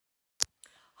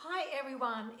Hi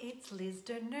everyone, it's Liz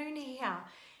Danoon here.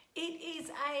 It is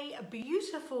a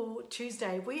beautiful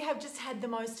Tuesday. We have just had the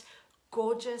most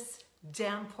gorgeous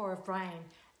downpour of rain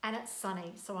and it's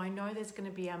sunny, so I know there's going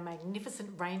to be a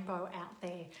magnificent rainbow out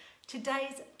there.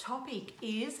 Today's topic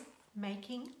is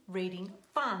making reading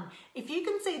fun. If you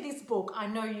can see this book, I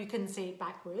know you can see it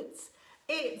backwards.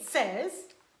 It says,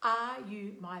 "Are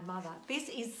You My Mother?" This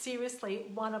is seriously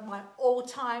one of my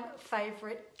all-time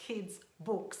favourite kids'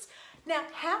 books. Now,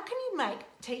 how can you make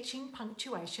teaching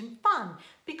punctuation fun?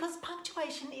 Because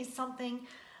punctuation is something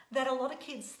that a lot of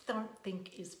kids don't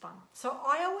think is fun. So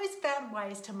I always found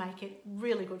ways to make it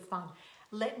really good fun.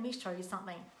 Let me show you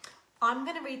something. I'm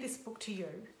going to read this book to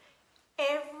you.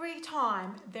 Every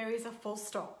time there is a full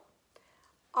stop,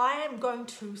 I am going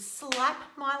to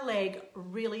slap my leg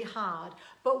really hard.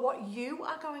 But what you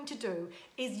are going to do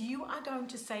is you are going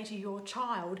to say to your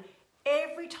child,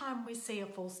 every time we see a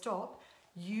full stop,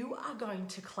 you are going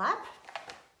to clap,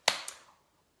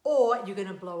 or you're going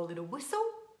to blow a little whistle,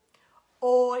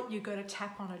 or you're going to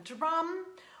tap on a drum,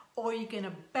 or you're going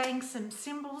to bang some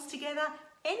cymbals together.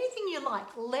 Anything you like.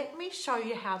 Let me show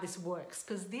you how this works,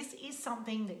 because this is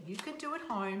something that you can do at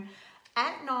home,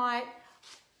 at night,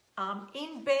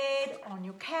 in bed, on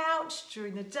your couch,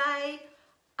 during the day.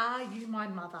 Are You My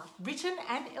Mother? Written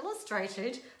and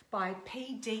illustrated by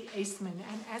P.D. Eastman,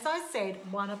 and as I said,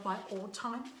 one of my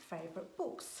all-time favourite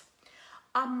books.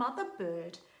 A mother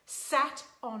bird sat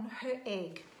on her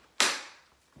egg.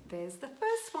 There's the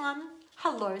first one.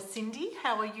 Hello, Cindy.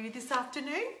 How are you this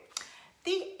afternoon?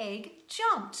 The egg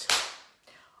jumped.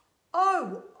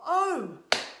 "Oh, oh,"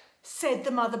 said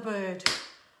the mother bird.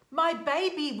 "My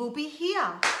baby will be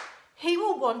here. He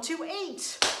will want to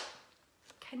eat."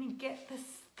 Can you get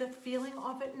the feeling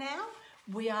of it now?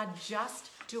 We are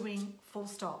just doing full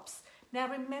stops. Now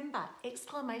remember,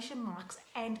 exclamation marks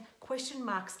and question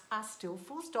marks are still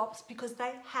full stops because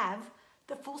they have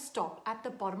the full stop at the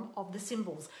bottom of the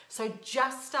symbols. So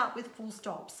just start with full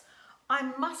stops. "I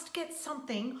must get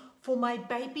something for my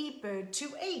baby bird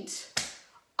to eat.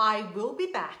 I will be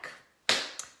back."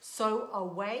 So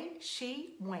away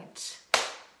she went.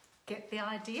 Get the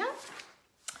idea?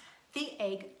 The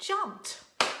egg jumped.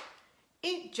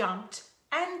 It jumped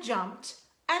and jumped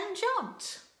and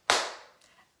jumped.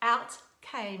 Out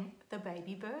came the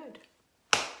baby bird.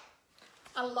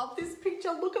 I love this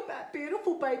picture. Look at that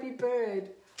beautiful baby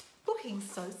bird, looking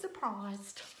so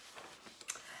surprised.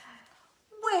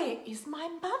 "Where is my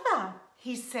mother?"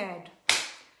 he said.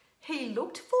 He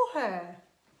looked for her.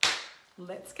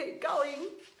 Let's keep going.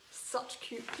 Such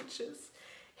cute pictures.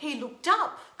 He looked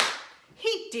up.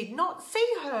 He did not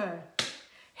see her.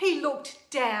 He looked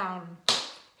down.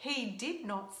 He did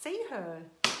not see her.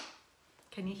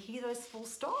 Can you hear those full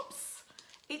stops?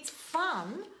 It's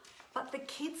fun, but the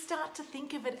kids start to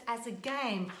think of it as a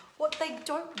game. What they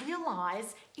don't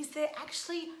realise is they're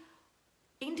actually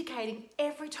indicating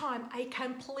every time a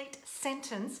complete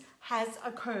sentence has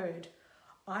occurred.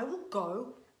 "I will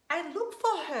go and look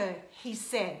for her," he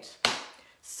said.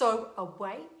 So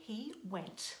away he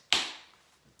went.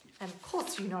 And of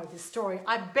course you know this story.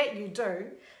 I bet you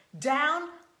do.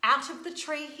 Down out of the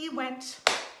tree he went.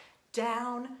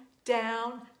 Down,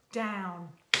 down,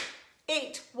 down.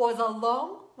 It was a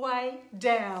long way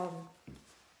down.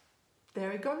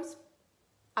 There he goes,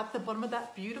 at the bottom of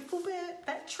that beautiful bird,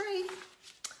 that tree.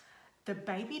 The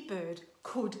baby bird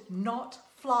could not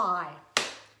fly.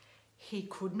 He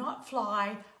could not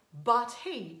fly, but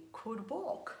he could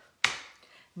walk.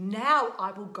 "Now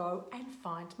I will go and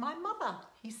find my mother,"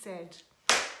 he said.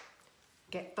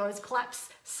 Get those claps,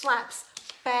 slaps,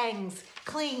 bangs,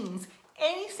 cleans,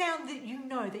 any sound that you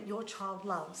know that your child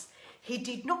loves. He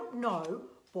did not know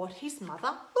what his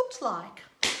mother looked like.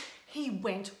 He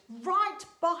went right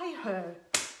by her.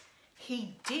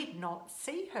 He did not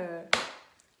see her.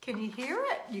 Can you hear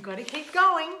it? You got to keep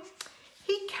going.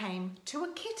 He came to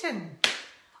a kitten.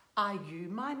 "Are you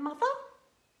my mother?"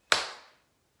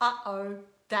 Uh-oh,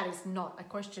 that is not a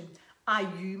question. "Are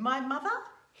you my mother?"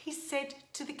 he said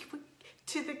to the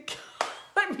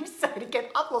let me say it again,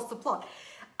 I've lost the plot.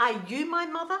 "Are you my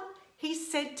mother?" he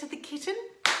said to the kitten.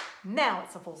 Now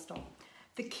it's a full stop.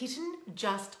 The kitten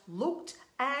just looked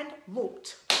and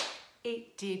looked.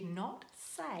 It did not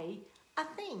say a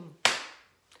thing.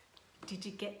 Did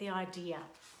you get the idea?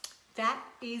 That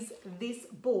is this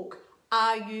book,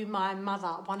 Are You My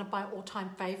Mother? One of my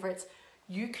all-time favourites.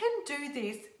 You can do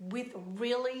this with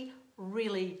really,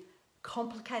 really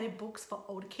complicated books for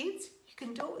older kids. You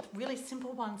can do it with really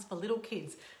simple ones for little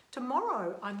kids.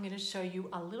 Tomorrow, I'm going to show you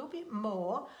a little bit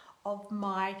more of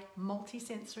my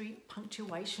multisensory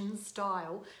punctuation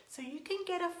style so you can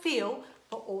get a feel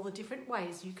for all the different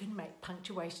ways you can make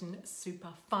punctuation super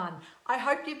fun. I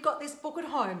hope you've got this book at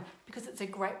home because it's a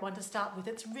great one to start with.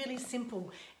 It's really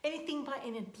simple. Anything by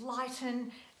Enid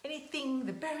Blyton, anything,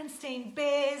 the Berenstain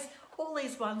Bears, all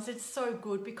these ones, it's so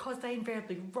good because they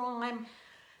invariably rhyme.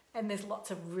 And there's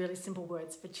lots of really simple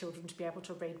words for children to be able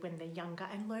to read when they're younger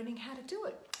and learning how to do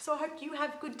it. So I hope you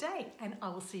have a good day and I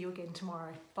will see you again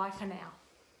tomorrow. Bye for now.